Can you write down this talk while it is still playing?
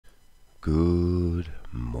Good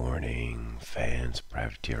morning, fans.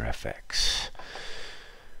 PrivateerFX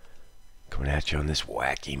coming at you on this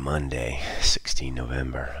wacky Monday, 16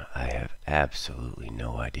 November. I have absolutely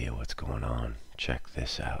no idea what's going on. Check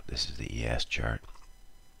this out. This is the ES chart.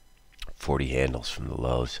 40 handles from the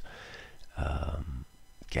lows.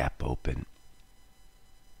 Gap open.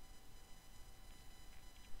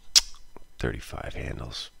 35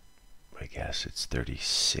 handles. I guess it's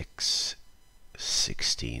 36.16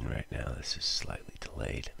 right now. This is slightly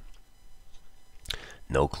delayed.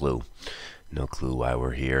 No clue why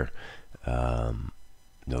we're here.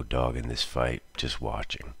 No dog in this fight, just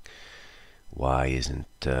watching. Why isn't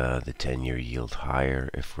the 10-year yield higher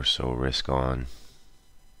if we're so risk on?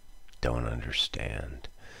 Don't understand.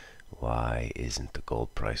 Why isn't the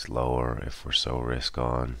gold price lower if we're so risk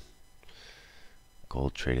on?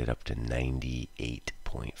 Gold traded up to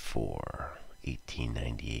 98.4,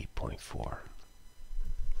 1898.4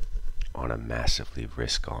 on a massively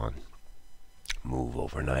risk on move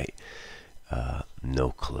overnight.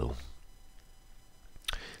 No clue.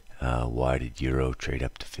 Why did Euro trade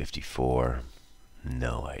up to 54?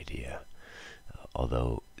 No idea.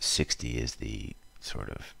 Although 60 is the sort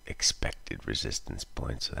of expected resistance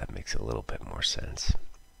point, so that makes a little bit more sense.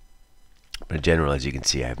 But in general, as you can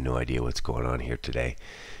see, I have no idea what's going on here today.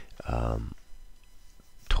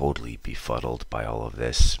 Totally befuddled by all of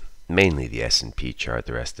this. Mainly the S&P chart.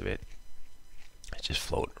 The rest of it is just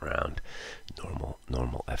floating around.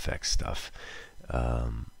 Normal FX stuff. But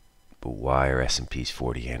why are S&P's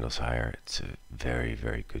 40 handles higher? It's a very,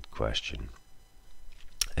 very good question.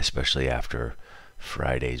 Especially after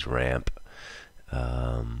Friday's ramp.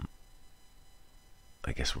 I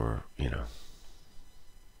guess we're,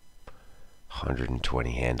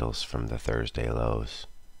 120 handles from the Thursday lows.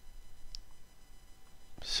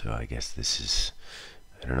 So I guess this is,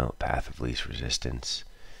 I don't know, path of least resistance.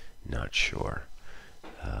 Not sure.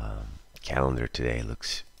 Calendar today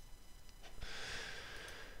looks,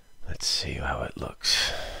 let's see how it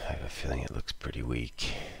looks. I have a feeling it looks pretty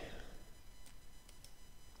weak.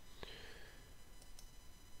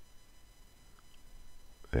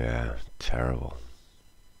 Yeah, terrible.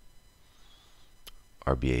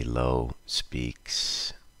 RBA low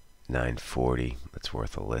speaks 940. That's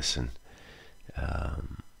worth a listen.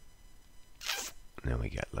 Then we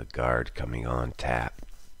got Lagarde coming on tap.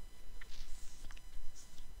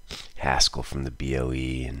 Haskell from the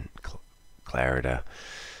BOE and Clarida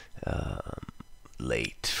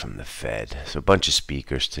late from the Fed. So a bunch of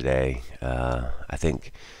speakers today. I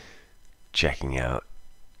think checking out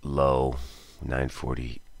low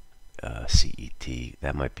 940 CET,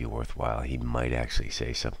 that might be worthwhile. He might actually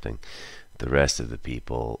say something. The rest of the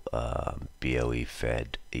people, BOE,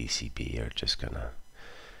 Fed, ECB, are just gonna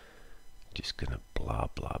blah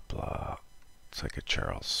blah blah. It's like a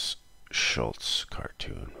Charles Schultz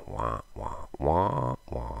cartoon. Wah wah wah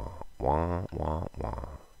wah wah wah wah.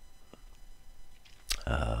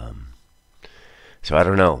 So I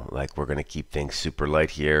don't know. Like, we're gonna keep things super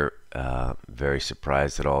light here. Very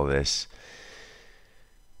surprised at all this.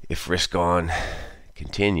 If risk on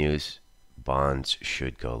continues, bonds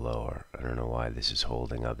should go lower. I don't know why this is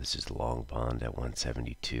holding up. This is the long bond at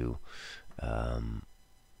 172.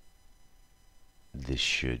 This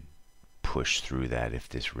should push through that if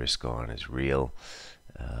this risk on is real.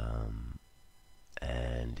 And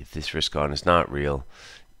if this risk on is not real,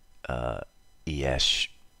 ES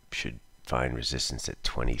should find resistance at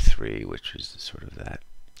 23, which is sort of that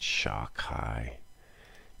shock high.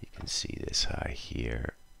 You can see this high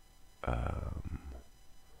here.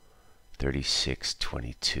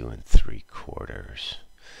 36.22 3/4.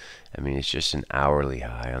 I mean, it's just an hourly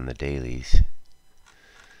high on the dailies.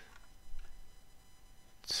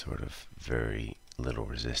 It's sort of very little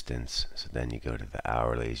resistance. So then you go to the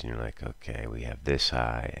hourlies and you're like, okay, we have this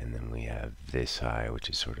high and then we have this high, which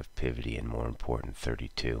is sort of pivoty and more important,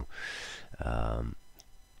 32.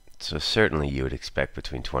 So certainly you would expect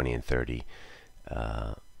between 20 and 30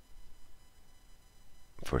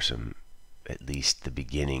 for some, at least the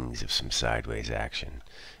beginnings of some sideways action.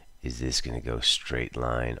 Is this going to go straight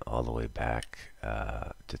line all the way back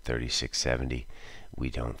to 36.70?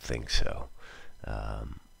 We don't think so.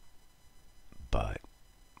 But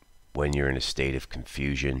when you're in a state of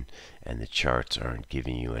confusion and the charts aren't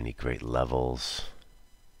giving you any great levels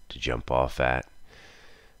to jump off at,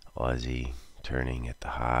 Aussie turning at the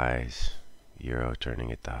highs, Euro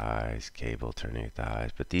turning at the highs, cable turning at the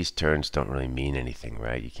highs, but these turns don't really mean anything,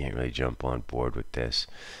 right? You can't really jump on board with this.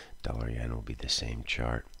 Dollar yen will be the same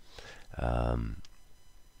chart.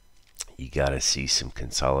 You got to see some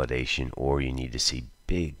consolidation, or you need to see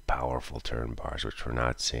big, powerful turn bars, which we're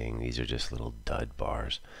not seeing. These are just little dud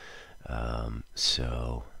bars.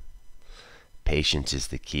 So patience is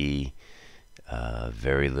the key.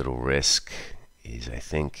 Very little risk is, I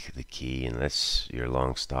think, the key, unless you're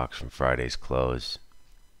long stocks from Friday's close.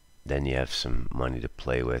 Then you have some money to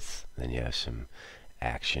play with. Then you have some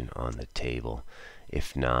action on the table.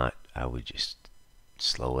 If not, I would just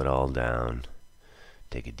slow it all down,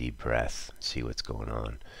 take a deep breath, see what's going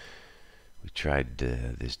on. We tried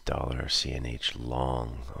this dollar CNH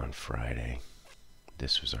long on Friday.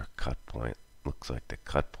 This was our cut point. Looks like the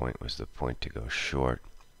cut point was the point to go short.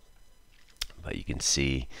 But you can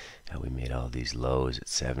see how we made all these lows at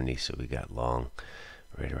 70, so we got long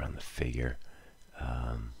right around the figure.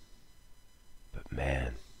 But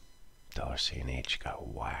man, dollar CNH got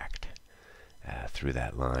whacked through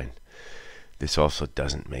that line. This also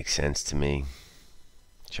doesn't make sense to me.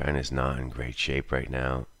 China's not in great shape right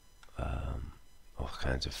now. All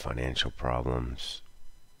kinds of financial problems.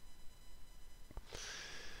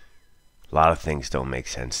 A lot of things don't make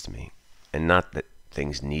sense to me. And not that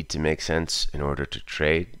things need to make sense in order to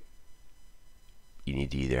trade. You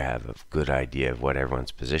need to either have a good idea of what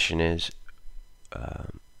everyone's position is,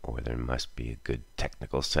 or there must be a good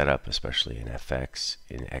technical setup, especially in FX.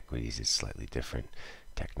 In equities, it's slightly different.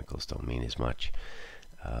 Technicals don't mean as much.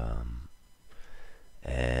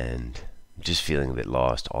 And I'm just feeling a bit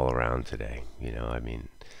lost all around today. I mean,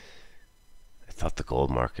 I thought the gold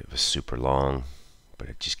market was super long, but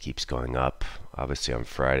it just keeps going up. Obviously on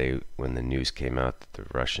Friday, when the news came out that the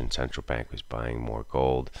Russian central bank was buying more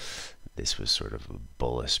gold, this was sort of a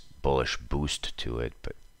bullish boost to it.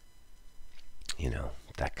 But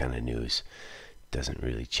that kind of news doesn't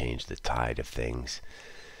really change the tide of things.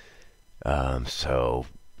 So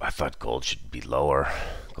I thought gold should be lower.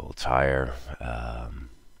 Gold's higher.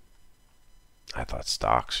 I thought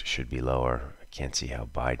stocks should be lower. I can't see how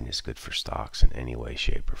Biden is good for stocks in any way,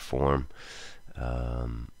 shape, or form. A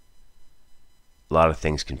lot of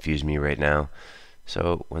things confuse me right now.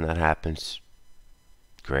 So when that happens,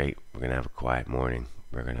 great. We're going to have a quiet morning.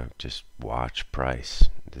 We're going to just watch price.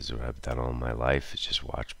 This is what I've done all my life, is just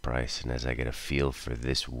watch price. And as I get a feel for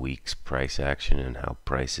this week's price action and how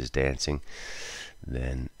price is dancing,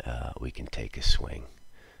 then we can take a swing.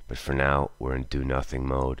 But for now, we're in do-nothing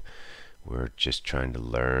mode. We're just trying to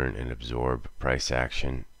learn and absorb price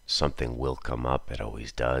action. Something will come up. It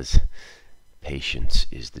always does. Patience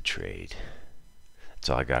is the trade. That's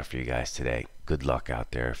all I got for you guys today. Good luck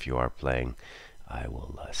out there if you are playing. I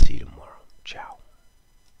will see you tomorrow. Ciao.